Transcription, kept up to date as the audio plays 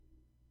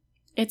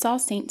It's All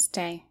Saints'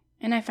 Day,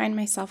 and I find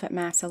myself at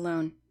Mass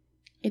alone.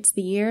 It's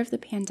the year of the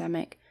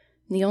pandemic,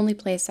 and the only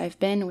place I've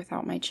been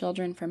without my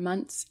children for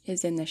months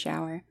is in the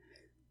shower.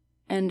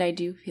 And I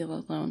do feel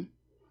alone.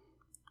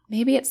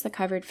 Maybe it's the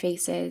covered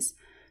faces,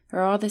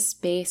 or all the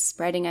space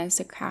spreading us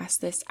across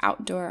this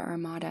outdoor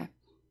armada,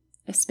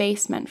 a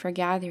space meant for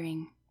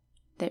gathering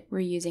that we're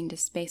using to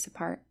space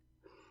apart.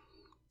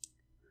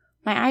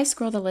 My eyes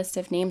scroll the list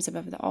of names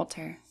above the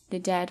altar, the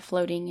dead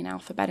floating in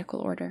alphabetical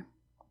order.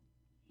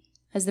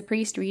 As the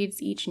priest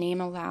reads each name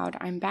aloud,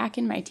 I'm back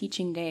in my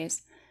teaching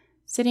days,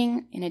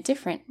 sitting in a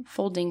different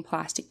folding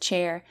plastic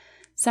chair,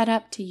 set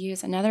up to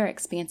use another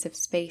expansive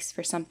space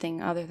for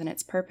something other than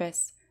its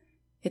purpose.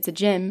 It's a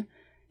gym,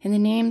 and the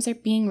names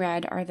being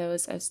read are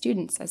those of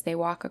students as they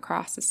walk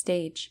across the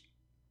stage.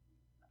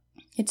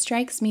 It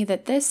strikes me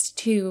that this,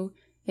 too,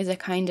 is a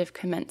kind of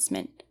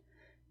commencement.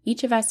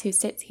 Each of us who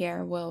sits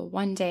here will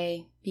one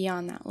day be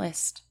on that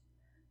list.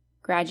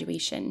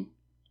 Graduation.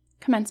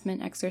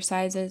 Commencement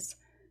exercises.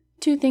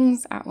 Two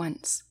things at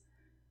once.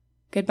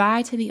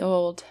 Goodbye to the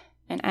old,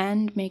 an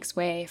end makes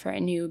way for a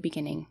new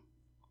beginning.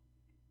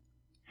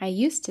 I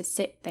used to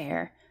sit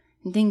there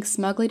and think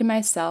smugly to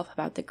myself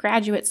about the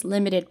graduates'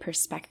 limited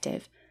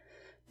perspective,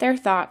 their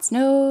thoughts,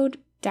 no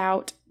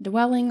doubt,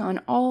 dwelling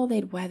on all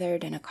they'd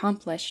weathered and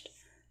accomplished.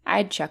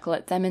 I'd chuckle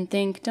at them and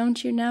think,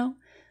 don't you know,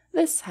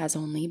 this has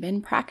only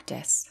been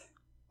practice.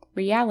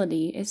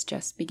 Reality is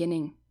just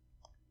beginning.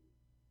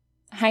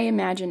 I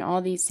imagine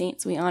all these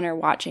saints we honor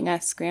watching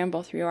us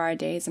scramble through our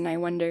days, and I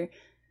wonder,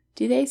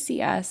 do they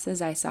see us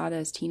as I saw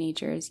those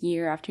teenagers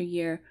year after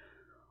year,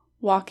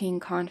 walking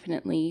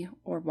confidently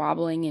or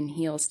wobbling in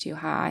heels too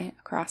high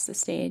across the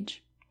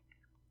stage?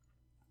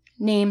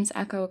 Names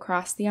echo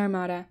across the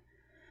armada.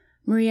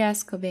 Maria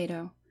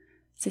Escobedo,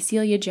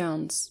 Cecilia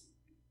Jones,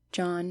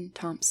 John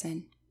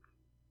Thompson.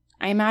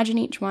 I imagine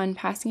each one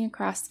passing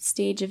across the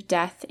stage of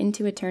death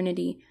into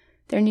eternity,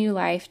 their new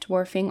life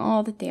dwarfing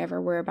all that they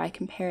ever were by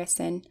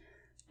comparison.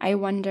 I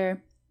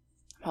wonder,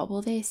 what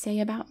will they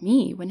say about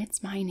me when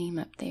it's my name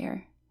up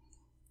there?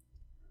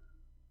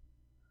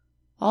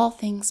 All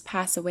things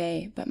pass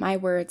away, but my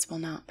words will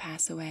not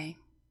pass away.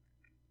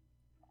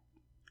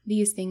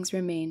 These things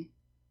remain,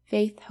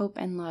 faith, hope,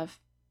 and love,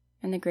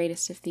 and the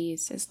greatest of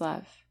these is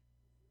love.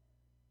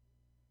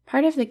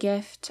 Part of the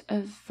gift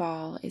of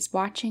fall is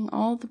watching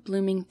all the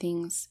blooming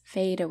things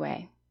fade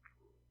away.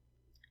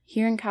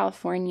 Here in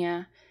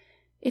California,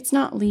 it's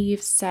not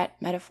leaves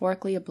set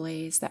metaphorically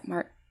ablaze that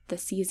mark the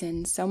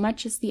season so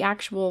much as the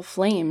actual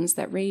flames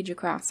that rage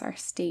across our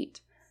state.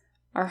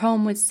 Our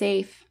home was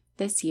safe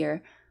this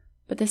year,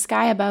 but the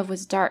sky above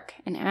was dark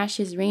and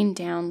ashes rained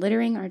down,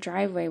 littering our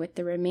driveway with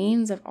the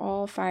remains of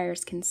all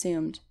fires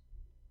consumed.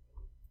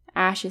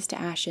 Ashes to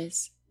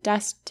ashes,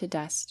 dust to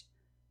dust.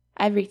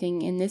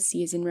 Everything in this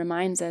season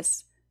reminds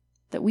us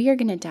that we are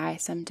going to die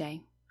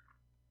someday.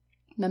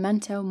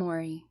 Memento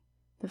mori,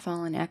 the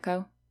fallen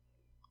echo.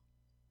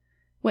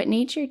 What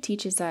nature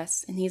teaches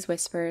us in these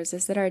whispers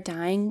is that our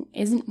dying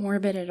isn't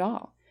morbid at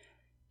all.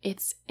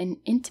 It's an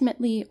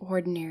intimately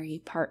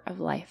ordinary part of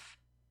life.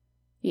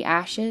 The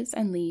ashes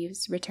and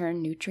leaves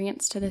return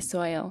nutrients to the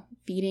soil,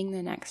 feeding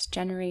the next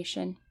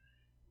generation.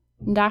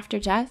 And after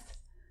death,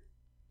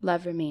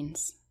 love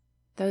remains.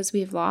 Those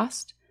we've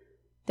lost,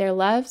 their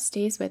love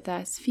stays with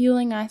us,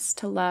 fueling us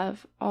to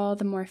love all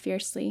the more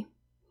fiercely.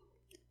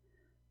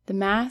 The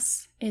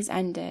Mass is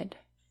ended.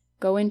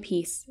 Go in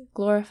peace,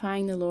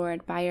 glorifying the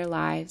Lord by your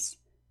lives.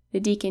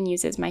 The deacon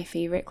uses my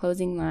favorite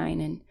closing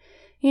line, and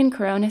in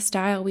Corona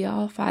style, we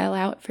all file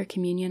out for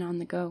communion on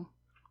the go.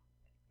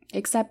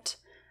 Except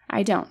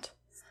I don't.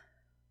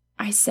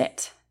 I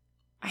sit.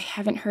 I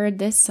haven't heard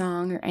this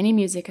song or any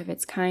music of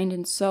its kind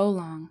in so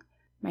long.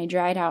 My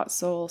dried-out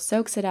soul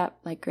soaks it up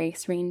like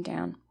grace rained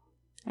down.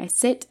 I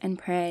sit and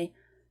pray,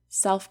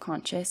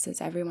 self-conscious as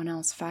everyone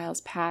else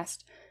files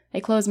past. I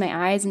close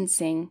my eyes and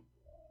sing,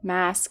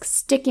 mask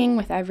sticking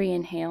with every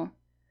inhale.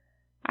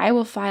 I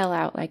will file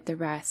out like the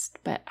rest,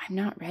 but I'm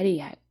not ready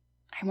yet.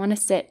 I want to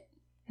sit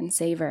and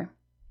savor.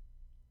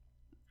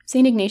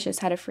 St. Ignatius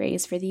had a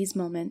phrase for these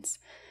moments,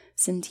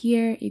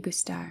 sentir y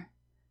gustar,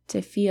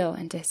 to feel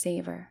and to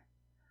savor.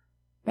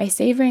 By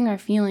savoring our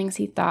feelings,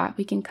 he thought,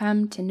 we can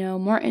come to know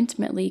more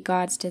intimately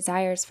God's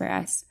desires for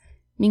us,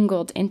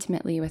 mingled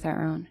intimately with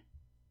our own.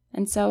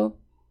 And so,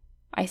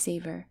 I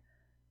savor.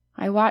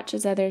 I watch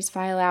as others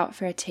file out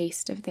for a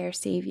taste of their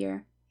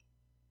Savior.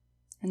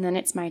 And then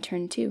it's my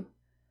turn too.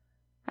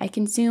 I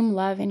consume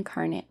love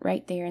incarnate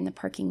right there in the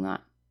parking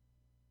lot.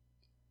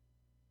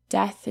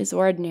 Death is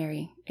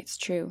ordinary, it's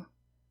true,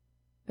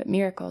 but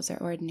miracles are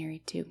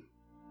ordinary too.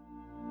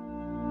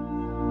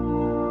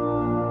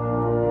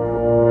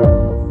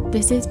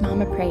 This is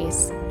Mama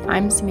Praise.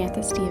 I'm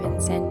Samantha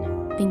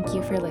Stevenson. Thank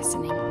you for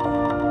listening.